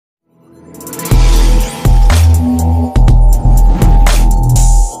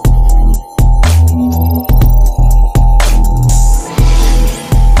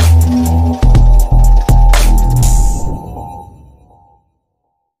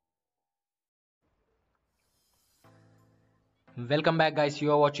Welcome back guys, you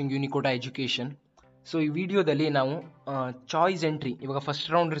are watching ಯೂನಿಕೋಟಾ education. So ಈ ವಿಡಿಯೋದಲ್ಲಿ ನಾವು ಚಾಯ್ಸ್ ಎಂಟ್ರಿ, ಇವಾಗ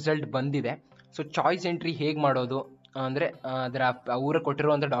ಫಸ್ಟ್ ರೌಂಡ್ ರಿಸಲ್ಟ್ ಬಂದಿದೆ. ಸೊ ಚಾಯ್ಸ್ ಎಂಟ್ರಿ ಹೇಗೆ ಮಾಡೋದು ಅಂದರೆ ಅದರ ಅವರು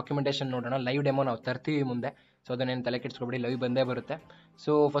ಕೊಟ್ಟಿರುವಂಥ ಡಾಕ್ಯುಮೆಂಟೇಷನ್ ನೋಡೋಣ. ಲೈವ್ ಡೆಮೋ ನಾವು ತರ್ತೀವಿ ಮುಂದೆ, ಸೊ ಅದನ್ನೇನು ತಲೆ ಕೆಡಿಸ್ಕೊಬೇಡಿ, ಲೈವ್ ಬಂದೇ ಬರುತ್ತೆ.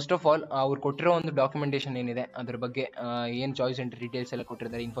 ಸೊ ಫಸ್ಟ್ ಆಫ್ ಆಲ್ ಅವ್ರು ಕೊಟ್ಟಿರೋ ಒಂದು ಡಾಕ್ಯುಮೆಂಟೇಷನ್ ಏನಿದೆ ಅದ್ರ ಬಗ್ಗೆ ಏನು ಚಾಯ್ಸ್ ಎಂಟ್ರಿ ಡೀಟೇಲ್ಸ್ ಎಲ್ಲ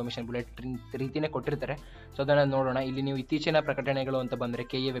ಕೊಟ್ಟಿರ್ತಾರೆ, ಇನ್ಫಾರ್ಮೇಷನ್ ಬುಲೆಟ್ ರೀತಿಯೇ ಕೊಟ್ಟಿರ್ತಾರೆ. ಸೊ ಅದನ್ನು ನೋಡೋಣ. ಇಲ್ಲಿ ನೀವು ಇತ್ತೀಚಿನ ಪ್ರಕಟಣೆಗಳು ಅಂತ ಬಂದರೆ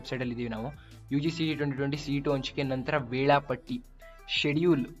KA ವೆಬ್ಸೈಟಲ್ಲಿ ಇದ್ದೀವಿ ನಾವು. UGC 2020 C2 ಹಂಚಿಕೆ ನಂತರ ವೇಳಾಪಟ್ಟಿ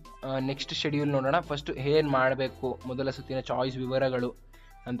ಶೆಡ್ಯೂಲ್, ನೆಕ್ಸ್ಟ್ ಶೆಡ್ಯೂಲ್ ನೋಡೋಣ. ಫಸ್ಟ್ ಏನು ಮಾಡಬೇಕು, ಮೊದಲ ಸುತ್ತಿನ ಚಾಯ್ಸ್ ವಿವರಗಳು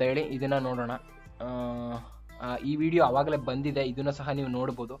ಅಂತ ಹೇಳಿ ಇದನ್ನು ನೋಡೋಣ. ಈ ವಿಡಿಯೋ ಆವಾಗಲೇ ಬಂದಿದೆ, ಇದನ್ನು ಸಹ ನೀವು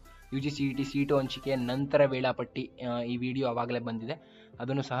ನೋಡ್ಬೋದು. UGC C2 ಹಂಚಿಕೆ ನಂತರ ವೇಳಾಪಟ್ಟಿ, ಈ ವಿಡಿಯೋ ಆವಾಗಲೇ ಬಂದಿದೆ,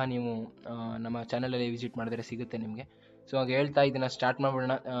 ಅದನ್ನು ಸಹ ನೀವು ನಮ್ಮ ಚಾನಲಲ್ಲಿ ವಿಸಿಟ್ ಮಾಡಿದ್ರೆ ಸಿಗುತ್ತೆ ನಿಮಗೆ. ಸೊ ಹಾಗೆ ಹೇಳ್ತಾ ಇದನ್ನು ಸ್ಟಾರ್ಟ್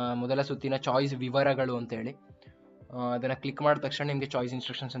ಮಾಡಿಬಿಡೋಣ. ಮೊದಲ ಸುತ್ತಿನ ಚಾಯ್ಸ್ ವಿವರಗಳು ಅಂತೇಳಿ ಅದನ್ನು ಕ್ಲಿಕ್ ಮಾಡಿದ ತಕ್ಷಣ ನಿಮಗೆ ಚಾಯ್ಸ್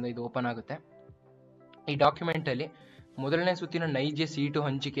ಇನ್ಸ್ಟ್ರಕ್ಷನ್ಸ್ ಅಂತ ಇದು ಓಪನ್ ಆಗುತ್ತೆ. ಈ ಡಾಕ್ಯುಮೆಂಟಲ್ಲಿ ಮೊದಲನೇ ಸುತ್ತಿನ ನೈಜ ಸೀಟು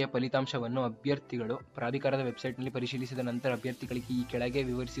ಹಂಚಿಕೆಯ ಫಲಿತಾಂಶವನ್ನು ಅಭ್ಯರ್ಥಿಗಳು ಪ್ರಾಧಿಕಾರದ ವೆಬ್ಸೈಟ್ನಲ್ಲಿ ಪರಿಶೀಲಿಸಿದ ನಂತರ ಅಭ್ಯರ್ಥಿಗಳಿಗೆ ಈ ಕೆಳಗೆ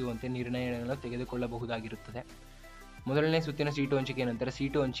ವಿವರಿಸುವಂತೆ ನಿರ್ಣಯಗಳನ್ನು ತೆಗೆದುಕೊಳ್ಳಬಹುದಾಗಿರುತ್ತದೆ. ಮೊದಲನೇ ಸುತ್ತಿನ ಸೀಟು ಹಂಚಿಕೆಯ ನಂತರ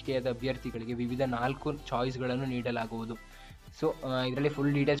ಸೀಟು ಹಂಚಿಕೆಯಾದ ಅಭ್ಯರ್ಥಿಗಳಿಗೆ ವಿವಿಧ 4 ಚಾಯ್ಸ್ಗಳನ್ನು ನೀಡಲಾಗುವುದು. ಸೊ ಇದರಲ್ಲಿ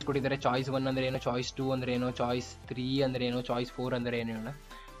ಫುಲ್ ಡೀಟೇಲ್ಸ್ ಕೊಟ್ಟಿದ್ದಾರೆ. ಚಾಯ್ಸ್ 1 ಅಂದರೆ ಏನು, ಚಾಯ್ಸ್ 2 ಅಂದರೆ ಏನು, ಚಾಯ್ಸ್ 3 ಅಂದರೆ ಏನು, ಚಾಯ್ಸ್ 4 ಅಂದರೆ ಏನು.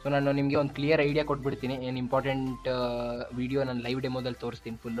 ಸೊ ನಾನು ನಿಮಗೆ ಒಂದು ಕ್ಲಿಯರ್ ಐಡಿಯಾ ಕೊಟ್ಬಿಡ್ತೀನಿ. ಏನು ಇಂಪಾರ್ಟೆಂಟ್ ವಿಡಿಯೋ ನಾನು ಲೈವ್ ಡೆಮೋದಲ್ಲಿ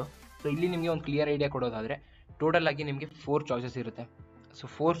ತೋರಿಸ್ತೀನಿ ಫುಲ್ಲು. ಸೊ ಇಲ್ಲಿ ನಿಮಗೆ ಒಂದು ಕ್ಲಿಯರ್ ಐಡಿಯಾ ಕೊಡೋದಾದರೆ ಟೋಟಲ್ ಆಗಿ ನಿಮಗೆ 4 ಚಾಯ್ಸಸ್ ಇರುತ್ತೆ. ಸೊ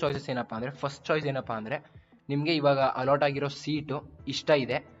 4 ಚಾಯ್ಸಸ್ ಏನಪ್ಪ ಅಂದರೆ, ಫಸ್ಟ್ ಚಾಯ್ಸ್ ಏನಪ್ಪ ಅಂದರೆ, ನಿಮಗೆ ಇವಾಗ ಅಲಾಟ್ ಆಗಿರೋ ಸೀಟು ಇಷ್ಟ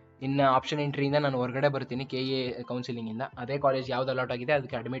ಇದೆ, ಇನ್ನು ಆಪ್ಷನ್ ಎಂಟ್ರಿಯಿಂದ ನಾನು ಹೊರಗಡೆ ಬರ್ತೀನಿ KA ಕೌನ್ಸಿಲಿಂಗಿಂದ, ಅದೇ ಕಾಲೇಜ್ ಯಾವ್ದು ಅಲಾಟ್ ಆಗಿದೆ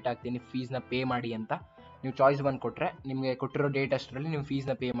ಅದಕ್ಕೆ ಅಡ್ಮಿಟ್ ಆಗ್ತೀನಿ, ಫೀಸ್ನ ಪೇ ಮಾಡಿ ಅಂತ ನೀವು ಚಾಯ್ಸ್ 1 ಕೊಟ್ಟರೆ ನಿಮಗೆ ಕೊಟ್ಟಿರೋ ಡೇಟ್ ಅಷ್ಟರಲ್ಲಿ ನೀವು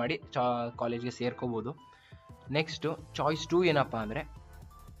ಫೀಸ್ನ ಪೇ ಮಾಡಿ ಕಾಲೇಜ್ಗೆ ಸೇರ್ಕೋಬೋದು. ನೆಕ್ಸ್ಟು ಚಾಯ್ಸ್ 2 ಏನಪ್ಪ ಅಂದರೆ,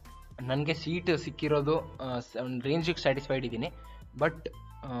 ನನಗೆ ಸೀಟ್ ಸಿಕ್ಕಿರೋದು ಒಂದು ರೇಂಜಿಗೆ ಸ್ಯಾಟಿಸ್ಫೈಡ್ ಇದ್ದೀನಿ, ಬಟ್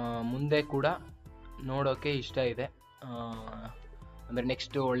ಮುಂದೆ ಕೂಡ ನೋಡೋಕ್ಕೆ ಇಷ್ಟ ಇದೆ, ಅಂದರೆ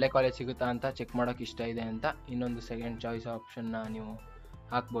ನೆಕ್ಸ್ಟ್ ಒಳ್ಳೆ ಕಾಲೇಜ್ ಸಿಗುತ್ತಾ ಅಂತ ಚೆಕ್ ಮಾಡೋಕ್ಕೆ ಇಷ್ಟ ಇದೆ ಅಂತ ಇನ್ನೊಂದು ಸೆಕೆಂಡ್ ಚಾಯ್ಸ್ ಆಪ್ಷನ್ನ ನೀವು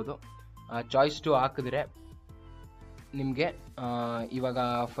ಹಾಕ್ಬೋದು. ಚಾಯ್ಸ್ 2 ಹಾಕಿದ್ರೆ ನಿಮಗೆ ಇವಾಗ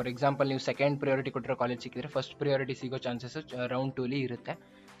ಫಾರ್ ಎಕ್ಸಾಂಪಲ್ ನೀವು ಸೆಕೆಂಡ್ ಪ್ರಿಯಾರಿಟಿ ಕೊಟ್ಟಿರೋ ಕಾಲೇಜ್ ಸಿಕ್ಕಿದ್ರೆ ಫಸ್ಟ್ ಪ್ರಿಯಾರಿಟಿ ಸಿಗೋ ಚಾನ್ಸಸ್ ರೌಂಡ್ 2ಲಿ ಇರುತ್ತೆ.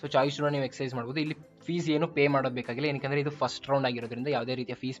 ಸೊ ಚಾಯ್ಸ್ 2 ನೀವು ಎಕ್ಸೈಸ್ ಮಾಡ್ಬೋದು. ಇಲ್ಲಿ ಫೀಸ್ ಏನು ಪೇ ಮಾಡೋದು ಬೇಕಾಗಿಲ್ಲ, ಏನಕ್ಕೆ ಇದು ಫಸ್ಟ್ ರೌಂಡ್ ಆಗಿರೋದ್ರಿಂದ ಯಾವುದೇ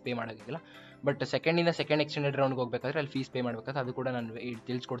ರೀತಿಯ ಫೀಸ್ ಪೇ ಮಾಡೋಕ್ಕಾಗಿಲ್ಲ. ಬಟ್ ಸೆಕೆಂಡ್ ಎಕ್ಸ್ಟೆಂಡೆಡ್ ರೌಂಡ್ಗೆ ಹೋಗಬೇಕಾದ್ರೆ ಅಲ್ಲಿ ಫೀಸ್ ಪೇ ಮಾಡಬೇಕಾದ್ರೆ ಅದು ಕೂಡ ನಾನು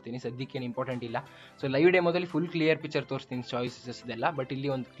ತಿಳಿಸ್ಕೊಡ್ತೀನಿ, ಸದ್ಯಕ್ಕೆ ಏನು ಇಂಪಾರ್ಟೆಂಟ್ ಇಲ್ಲ. So live ಡೆಮೋದಲ್ಲಿ full clear picture ತೋರಿಸ್ತೀನಿ ಚಾಯ್ಸಸ್ ಇದೆಲ್ಲ, ಬಟ್ ಇಲ್ಲಿ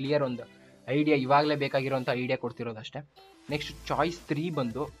ಒಂದು ಕ್ಲಿಯರ್ ಒಂದು ಐಡಿಯಾ, ಇವಾಗಲೇ ಬೇಕಾಗಿರೋಂಥ ಐಡಿಯಾ ಕೊಡ್ತಿರೋದಷ್ಟೇ. ನೆಕ್ಸ್ಟ್ ಚಾಯ್ಸ್ 3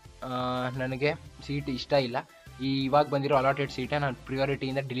 ಬಂದು, ನನಗೆ ಸೀಟ್ ಇಷ್ಟ ಇಲ್ಲ, ಇವಾಗ ಬಂದಿರೋ ಅಲಾಟೆಡ್ ಸೀಟೇ ನಾನು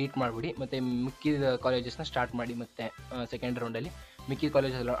ಪ್ರಿಯಾರಿಟಿಯಿಂದ ಡಿಲೀಟ್ ಮಾಡಿಬಿಡಿ, ಮತ್ತು ಮಿಕ್ಕಿದ ಕಾಲೇಜಸ್ನ ಸ್ಟಾರ್ಟ್ ಮಾಡಿ, ಮತ್ತು ಸೆಕೆಂಡ್ ರೌಂಡಲ್ಲಿ ಮಿಕ್ಕಿದ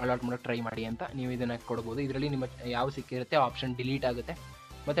ಕಾಲೇಜ್ ಅಲಾಟ್ ಮಾಡೋಕ್ಕೆ ಟ್ರೈ ಮಾಡಿ ಅಂತ ನೀವು ಇದನ್ನು ಕೊಡ್ಬೋದು. ಇದರಲ್ಲಿ ನಿಮ್ಮ ಯಾವ ಸಿಕ್ಕಿರುತ್ತೆ ಆಪ್ಷನ್ ಡಿಲೀಟ್ ಆಗುತ್ತೆ,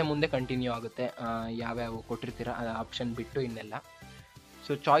 ಮತ್ತು ಮುಂದೆ ಕಂಟಿನ್ಯೂ ಆಗುತ್ತೆ ಯಾವ್ಯಾವ ಕೊಟ್ಟಿರ್ತೀರ ಆ ಆಪ್ಷನ್ ಬಿಟ್ಟು ಇನ್ನೆಲ್ಲ.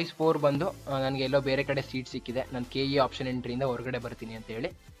 ಸೊ ಚಾಯ್ಸ್ 4 ಬಂದು, ನನಗೆ ಎಲ್ಲೋ ಬೇರೆ ಕಡೆ ಸೀಟ್ ಸಿಕ್ಕಿದೆ, ನಾನು KA ಆಪ್ಷನ್ ಎಂಟ್ರಿಯಿಂದ ಹೊರಗಡೆ ಬರ್ತೀನಿ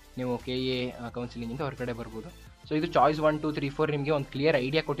ಅಂತೇಳಿ ನೀವು KA ಕೌನ್ಸಿಲಿಂಗಿಂದ ಹೊರಗಡೆ ಬರ್ಬೋದು. ಸೊ ಇದು ಚಾಯ್ಸ್ 1, 2, 3, 4 ನಿಮಗೆ ಒಂದು ಕ್ಲಿಯರ್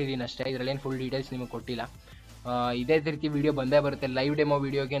ಐಡಿಯಾ ಕೊಟ್ಟಿದ್ದೀನಿ ಅಷ್ಟೇ, ಇದರಲ್ಲೇನು ಫುಲ್ ಡೀಟೇಲ್ಸ್ ನಿಮಗೆ ಕೊಟ್ಟಿಲ್ಲ. ಇದೇ ರೀತಿ ವಿಡಿಯೋ ಬಂದೇ ಬರುತ್ತೆ. ಲೈವ್ ಡೆಮೋ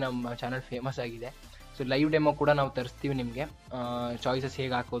ವಿಡಿಯೋಗೆ ನಮ್ಮ ಚಾನಲ್ ಫೇಮಸ್ ಆಗಿದೆ. ಸೊ ಲೈವ್ ಡೆಮೋ ಕೂಡ ನಾವು ತರಿಸ್ತೀವಿ ನಿಮಗೆ, ಚಾಯ್ಸಸ್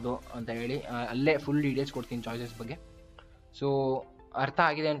ಹೇಗೆ ಹಾಕೋದು ಅಂತ ಹೇಳಿ ಅಲ್ಲೇ ಫುಲ್ ಡೀಟೇಲ್ಸ್ ಕೊಡ್ತೀನಿ ಚಾಯ್ಸಸ್ ಬಗ್ಗೆ. ಸೊ ಅರ್ಥ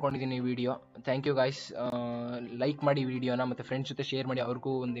ಆಗಿದೆ ಅಂದ್ಕೊಂಡಿದ್ದೀನಿ ಈ video. Thank you guys. Like ಮಾಡಿ ವಿಡಿಯೋನ, ಮತ್ತು ಫ್ರೆಂಡ್ಸ್ ಜೊತೆ ಶೇರ್ ಮಾಡಿ,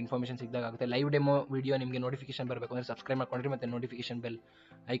 ಅವ್ರಿಗೂ ಒಂದು ಇನ್ಫಾರ್ಮೇಷನ್ ಸಿಕ್ಕಿದಾಗುತ್ತೆ. ಲೈವ್ ಡೆಮೋ ವಿಡಿಯೋ ನಿಮಗೆ ನೋಟಿಫಿಕೇಶನ್ ಬರಬೇಕು ಅಂದರೆ ಸಬ್ಸ್ಕ್ರೈಬ್ ಮಾಡ್ಕೊಂಡ್ರಿ, ಮತ್ತು ನೋಟಿಫಿಕೇಶನ್ ಬೆಲ್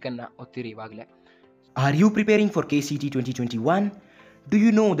ಐಕನ್ನ ಒತ್ತಿರಿ ಇವಾಗಲೇ. Are you preparing for KCET 2021? Do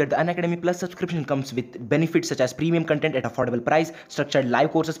you know that the Unacademy Plus subscription comes with benefits such as premium content at affordable price, structured live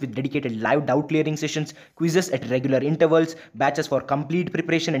courses with dedicated live doubt clearing sessions, quizzes at regular intervals, batches for complete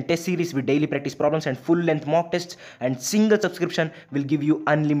preparation and test series with daily practice problems and full length mock tests, and single subscription will give you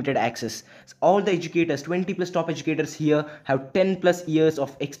unlimited access. All the educators, 20 plus top educators here have 10 plus years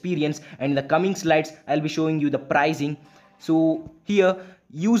of experience, and in the coming slides I'll be showing you the pricing. So here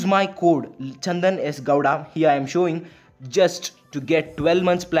use my code CHANDANSGOWDA. Here I am showing just to get 12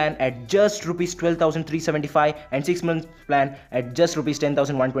 months plan at just rupees 12,375 and 6 months plan at just rupees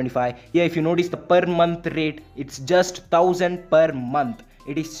 10,125. Here if you notice the per month rate, it's just 1,000 per month.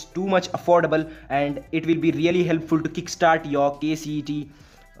 It is too much affordable, and it will be really helpful to kickstart your KCET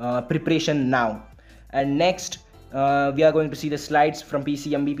preparation now. And next we are going to see the slides from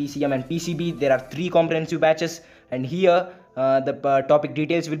PCMB, PCM and PCB. There are 3 comprehensive batches, and here the topic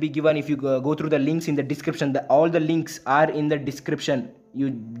details will be given. If you go through the links in the description, all the links are in the description, you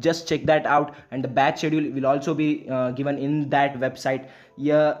just check that out, and the batch schedule will also be given in that website.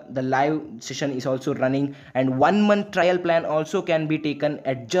 Here the live session is also running, and 1 month trial plan also can be taken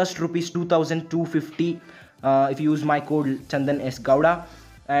at just rupees 2,250 if you use my code CHANDANSGOWDA.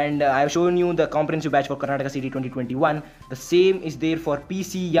 And I have shown you the comprehensive batch for Karnataka City 2021. The same is there for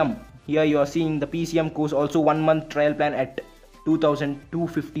PCM. Here you are seeing the PCM course, also 1 month trial plan at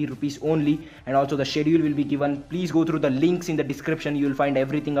 2,250 rupees only, and also the schedule will be given. Please go through the links in the description, you will find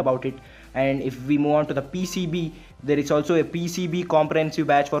everything about it. And if we move on to the PCB, there is also a PCB comprehensive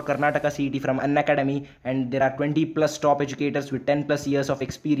batch for Karnataka CET from Unacademy, and there are 20 plus top educators with 10 plus years of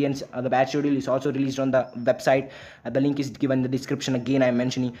experience. The batch schedule is also released on the website. The link is given in the description. Again, I am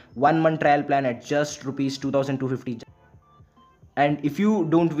mentioning 1 month trial plan at just rupees 2,250. And if you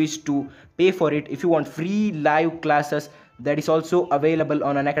don't wish to pay for it, if you want free live classes, that is also available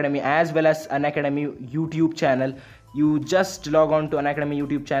on Unacademy as well as Unacademy YouTube channel. You just log on to Unacademy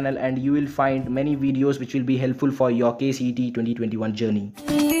YouTube channel and you will find many videos which will be helpful for your KCET 2021 journey.